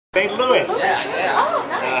St. Louis. Yeah. Oh,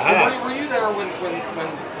 nice. So were you there when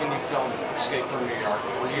you filmed Escape from New York?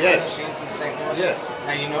 Were you in the scenes in St. Louis? Yes.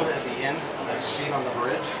 Now you know that at the end, the scene on the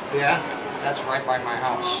bridge, Yeah. that's right by my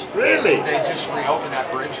house. Really? They just reopened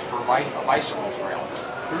that bridge for a bicycle trail.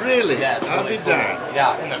 Really? Yeah, it's I'll really be cool. darned.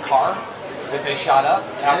 Yeah, in the car that they shot up,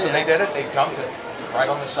 after Yeah. they did it, they dumped it right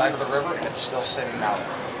on the side of the river, and it's still sitting out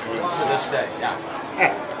to this day. Yeah.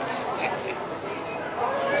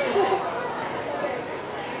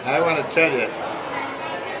 I want to tell you,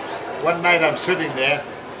 one night I'm sitting there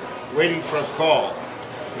waiting for a call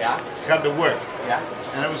Yeah. to come to work, Yeah.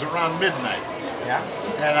 and it was around midnight, Yeah.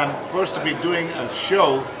 and I'm supposed to be doing a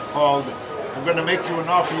show called I'm going to Make You an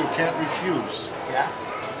Offer You Can't Refuse. Yeah.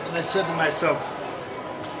 And I said to myself,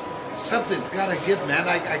 something's got to give, man.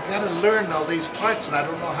 I got to learn all these parts, and I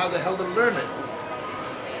don't know how the hell to learn it.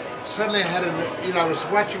 Suddenly I had I was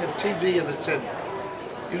watching a TV, and it said,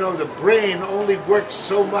 the brain only works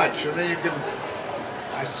so much, and then you can.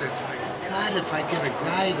 I said, my God, if I get a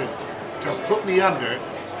guy to put me under,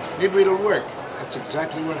 maybe it'll work. That's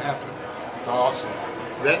exactly what happened. It's awesome.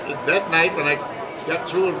 That night when I got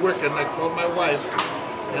through with working, I called my wife,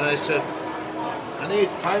 and I said, honey,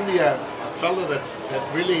 find me a fellow that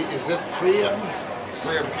really, is it three of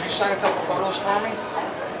them? Can you sign a couple photos for me?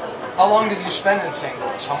 How long did you spend in St.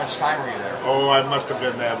 Louis? How much time were you there? Oh, I must have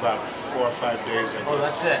been there about 4 or 5 days, I guess. Oh,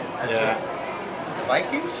 that's it. That's Yeah. it. Is it the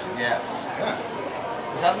Vikings? Yes.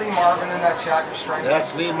 Yeah. Is that Lee Marvin in that shot you're striking?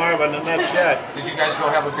 That's Lee Marvin in that shot. Did you guys go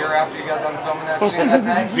have a beer after you got done filming that scene that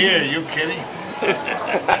night? Beer, you kidding?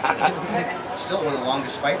 It's still one of the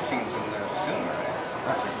longest fight scenes in the cinema.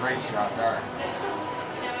 That's a great shot there.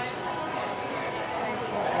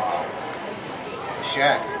 The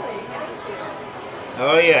Shack.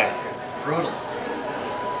 Oh, yeah. Brutal.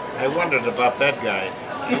 I wondered about that guy.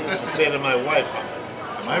 I used to say to my wife,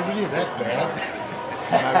 am I really that bad?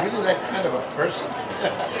 Am I really that kind of a person?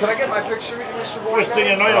 Can I get my picture, Mr. Boyd? First thing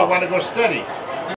you know, you'll want to go steady.